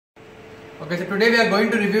Okay, so today we are going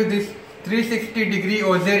to review this 360-degree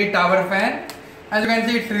Ozeri tower fan. As you can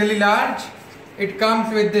see, it's really large. It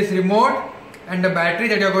comes with this remote and the battery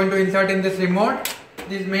that you are going to insert in this remote,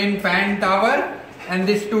 this main fan tower, and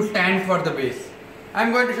these two stands for the base. I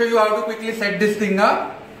am going to show you how to quickly set this thing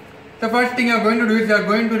up. The first thing you are going to do is you are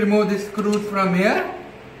going to remove these screws from here.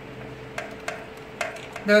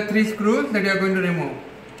 There are 3 screws that you are going to remove.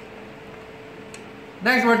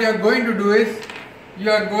 Next, what you are going to do is you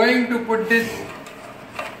are going to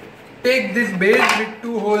take this base with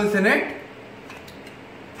 2 holes in it,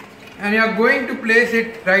 and you are going to place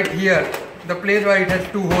it right here, the place where it has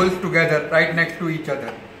 2 holes together, right next to each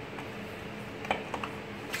other.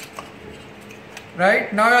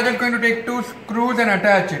 Right, now you are just going to take 2 screws and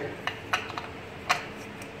attach it.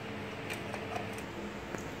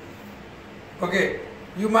 Okay,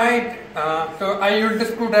 you might, so I use the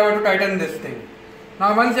screwdriver to tighten this thing.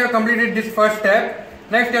 Now once you have completed this first step,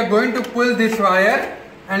 next you are going to pull this wire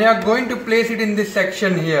and you are going to place it in this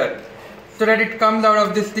section here so that it comes out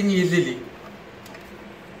of this thing easily.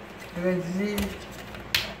 You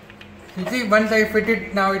see, once I fit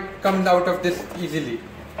it, now it comes out of this easily.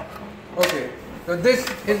 Okay, so this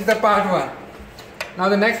is the part 1. Now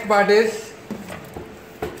the next part is,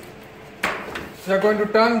 you are going to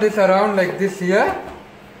turn this around like this here,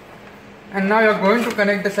 and now you are going to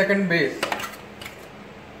connect the second base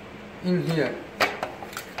in here.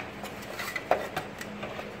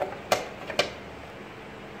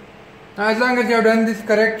 Now as long as you have done this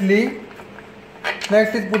correctly,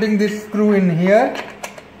 next is putting this screw in here.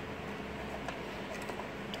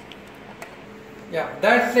 Yeah,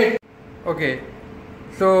 that's it. Okay,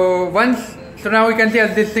 so now we can see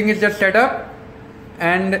as this thing is just set up,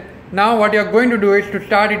 and now what you are going to do is to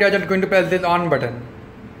start it, you are just going to press this on button.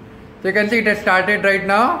 So you can see it has started right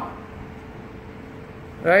now.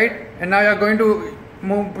 Right, and now you are going to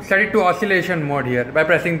set it to oscillation mode here by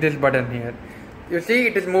pressing this button here. You see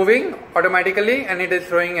it is moving automatically and it is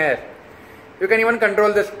throwing air. You can even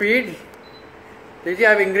control the speed. You see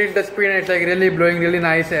I have increased the speed and it's like really blowing really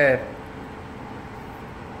nice air.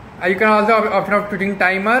 You can also have option of putting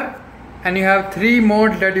timer, and you have 3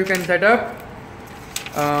 modes that you can set up.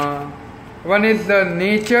 One is the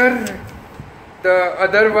nature, the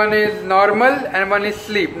other one is normal, and one is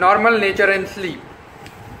sleep. Normal, nature and sleep.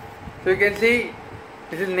 So you can see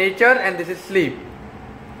this is nature and this is sleep.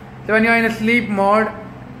 So when you are in a sleep mode,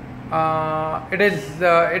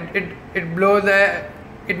 it blows air,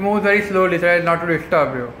 it moves very slowly so as not to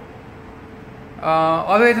disturb you.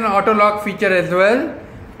 Also it's an auto lock feature as well,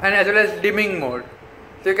 and as well as dimming mode.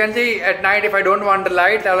 So you can see at night if I don't want the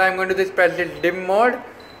lights, all I am going to just press this dim mode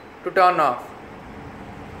to turn off.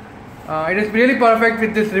 It is really perfect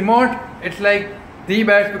with this remote. It's like the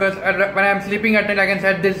best, because when I am sleeping at night I can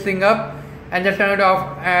set this thing up and just turn it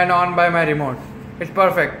off and on by my remote. It's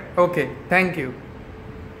perfect. Okay, thank you.